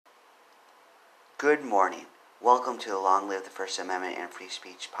Good morning. Welcome to the Long Live the First Amendment and Free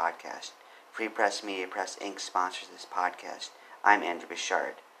Speech podcast. Free Press Media Press Inc. sponsors this podcast. I'm Andrew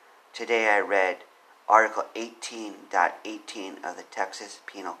Bouchard. Today I read Article 18.18 of the Texas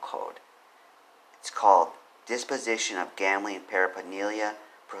Penal Code. It's called Disposition of Gambling Paraphernalia,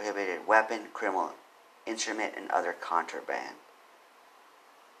 Prohibited Weapon, Criminal Instrument, and Other Contraband.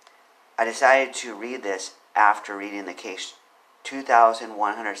 I decided to read this after reading the case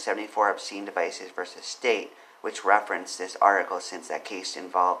 2,174 Obscene Devices versus State, which referenced this article since that case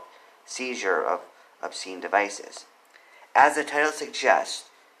involved seizure of obscene devices. As the title suggests,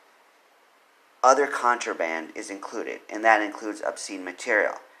 other contraband is included, and that includes obscene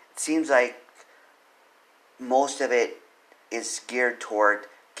material. It seems like most of it is geared toward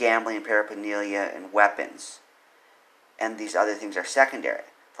gambling paraphernalia and weapons, and these other things are secondary.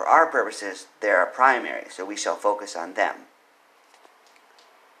 For our purposes, they are primary, so we shall focus on them.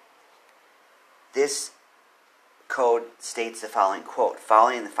 This code states the following quote: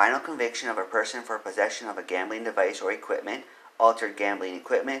 following the final conviction of a person for possession of a gambling device or equipment, altered gambling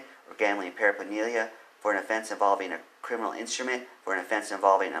equipment, or gambling paraphernalia for an offense involving a criminal instrument, for an offense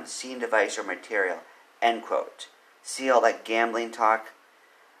involving an obscene device or material, end quote. See all that gambling talk?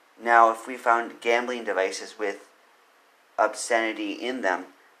 Now, if we found gambling devices with obscenity in them,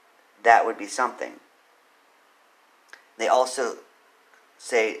 that would be something. They also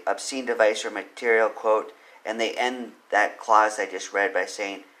say obscene device or material, quote, and they end that clause I just read by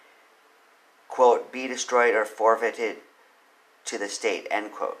saying, quote, be destroyed or forfeited to the state,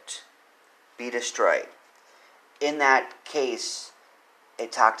 end quote. Be destroyed. In that case,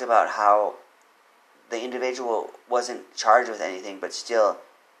 it talked about how the individual wasn't charged with anything, but still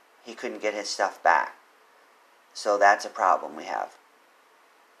he couldn't get his stuff back. So that's a problem we have.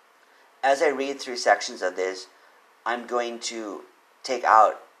 As I read through sections of this, I'm going to take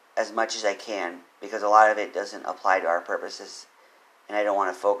out as much as I can because a lot of it doesn't apply to our purposes and I don't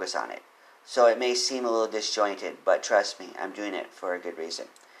want to focus on it. So it may seem a little disjointed, but trust me, I'm doing it for a good reason. It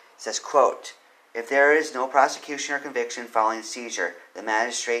says, quote, if there is no prosecution or conviction following seizure, the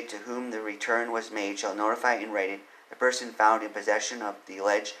magistrate to whom the return was made shall notify in writing the person found in possession of the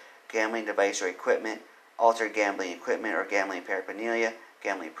alleged gambling device or equipment, altered gambling equipment or gambling paraphernalia,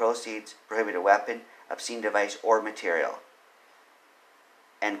 gambling proceeds, prohibited weapon, obscene device, or material.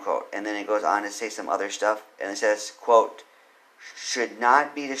 End quote. And then it goes on to say some other stuff. And it says, quote, should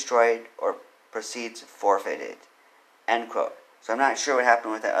not be destroyed or proceeds forfeited. End quote. So I'm not sure what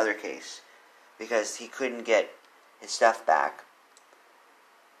happened with that other case because he couldn't get his stuff back.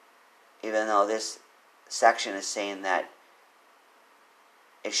 Even though this section is saying that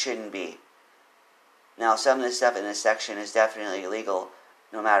it shouldn't be. Now, some of the stuff in this section is definitely illegal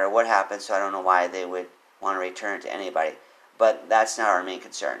no matter what happens, so I don't know why they would want to return it to anybody. But that's not our main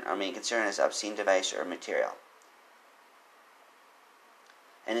concern. Our main concern is obscene device or material.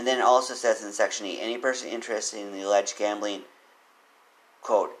 And then it also says in Section E, any person interested in the alleged gambling,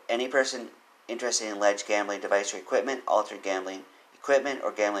 quote, any person interested in alleged gambling device or equipment, altered gambling equipment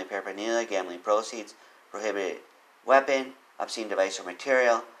or gambling paraphernalia, gambling proceeds, prohibited weapon, obscene device or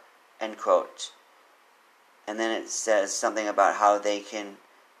material, end quote. And then it says something about how they can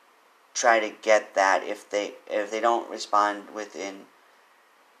try to get that if they don't respond within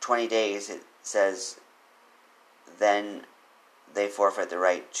 20 days, it says then they forfeit the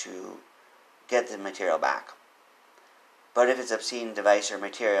right to get the material back. But if it's obscene device or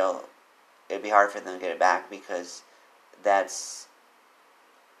material, it'd be hard for them to get it back because that's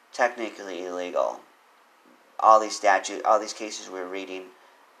technically illegal. All these cases we're reading,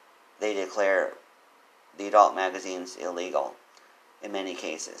 they declare the adult magazines illegal in many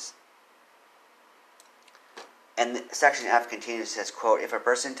cases. And Section F continues, says, quote, if a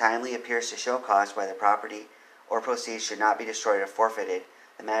person timely appears to show cause why the property or proceeds should not be destroyed or forfeited,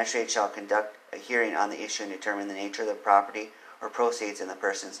 the magistrate shall conduct a hearing on the issue and determine the nature of the property or proceeds and the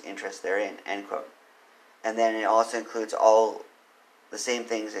person's interest therein, end quote. And then it also includes all the same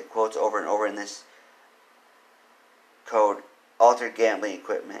things it quotes over and over in this code: altered gambling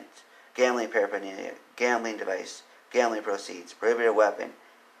equipment, gambling paraphernalia, gambling device, gambling proceeds, prohibited weapon,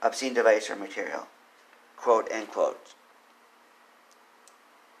 obscene device or material, quote, end quote.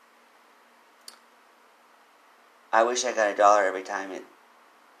 I wish I got $1 every time it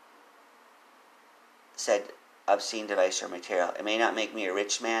said obscene device or material. It may not make me a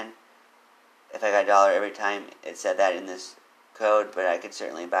rich man if I got $1 every time it said that in this code, but I could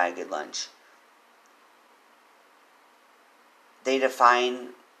certainly buy a good lunch. They define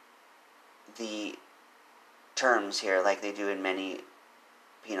the terms here like they do in many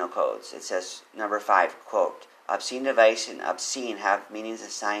penal codes. It says, number 5, quote, obscene device and obscene have meanings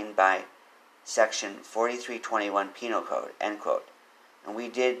assigned by Section 4321 Penal Code, end quote. And we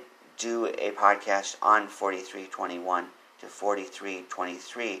did do a podcast on 4321 to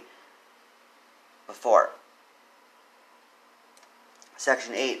 4323 before.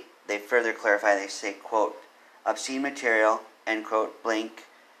 Section 8, they further clarify, they say, quote, obscene material, end quote, blank,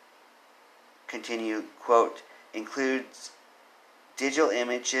 continue, quote, includes digital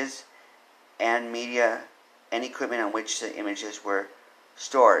images and media and equipment on which the images were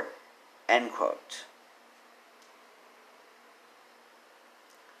stored, end quote.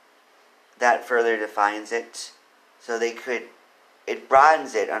 That further defines it. So it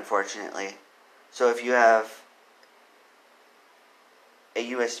broadens it, unfortunately. So if you have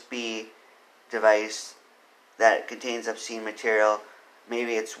a USB device that contains obscene material,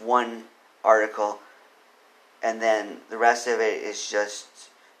 maybe it's one article, and then the rest of it is just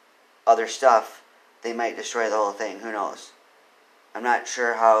other stuff, they might destroy the whole thing. Who knows? I'm not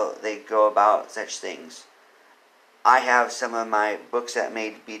sure how they go about such things. I have some of my books that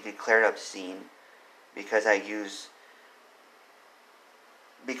may be declared obscene because it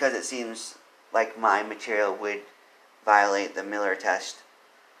seems like my material would violate the Miller test.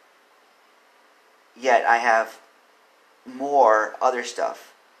 Yet I have more other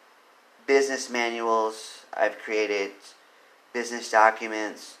stuff. Business manuals I've created, business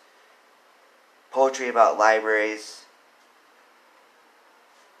documents, poetry about libraries.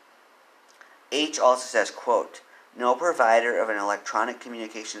 H also says, quote, no provider of an electronic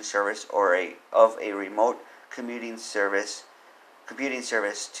communication service or of a remote computing service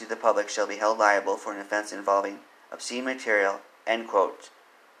to the public shall be held liable for an offense involving obscene material, end quote,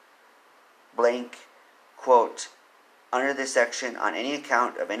 blank, quote, under this section on any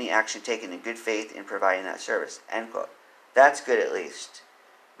account of any action taken in good faith in providing that service, end quote. That's good at least,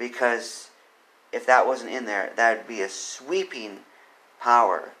 because if that wasn't in there, that would be a sweeping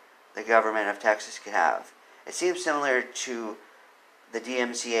power the government of Texas could have. It seems similar to the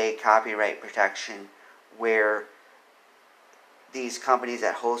DMCA copyright protection, where these companies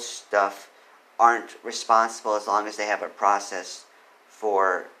that host stuff aren't responsible as long as they have a process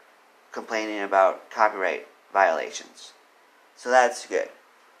for complaining about copyright violations. So that's good.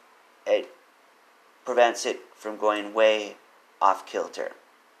 It prevents it from going way off kilter.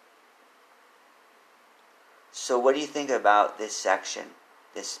 So what do you think about this section,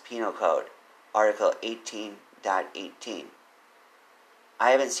 this penal code, Article 18.18?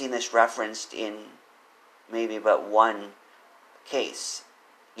 I haven't seen this referenced in maybe but one case,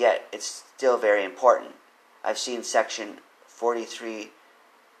 yet it's still very important. I've seen Section 43.21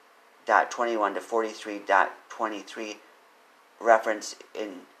 to 43.23 referenced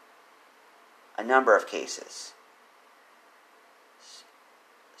in a number of cases.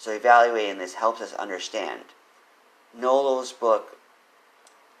 So evaluating this helps us understand. Nolo's book,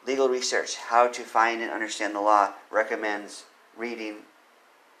 Legal Research, How to Find and Understand the Law, recommends reading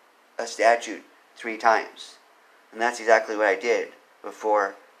a statute 3 times. And that's exactly what I did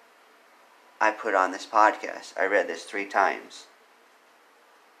before I put on this podcast. I read this 3 times.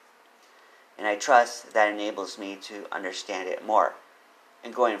 And I trust that enables me to understand it more.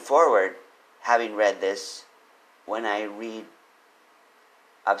 And going forward, having read this, when I read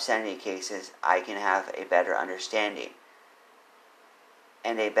obscenity cases, I can have a better understanding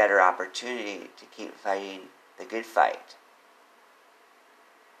and a better opportunity to keep fighting the good fight.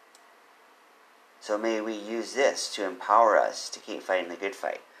 So may we use this to empower us to keep fighting the good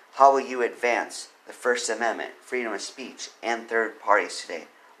fight. How will you advance the First Amendment, freedom of speech, and third parties today?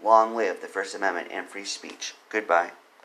 Long live the First Amendment and free speech. Goodbye.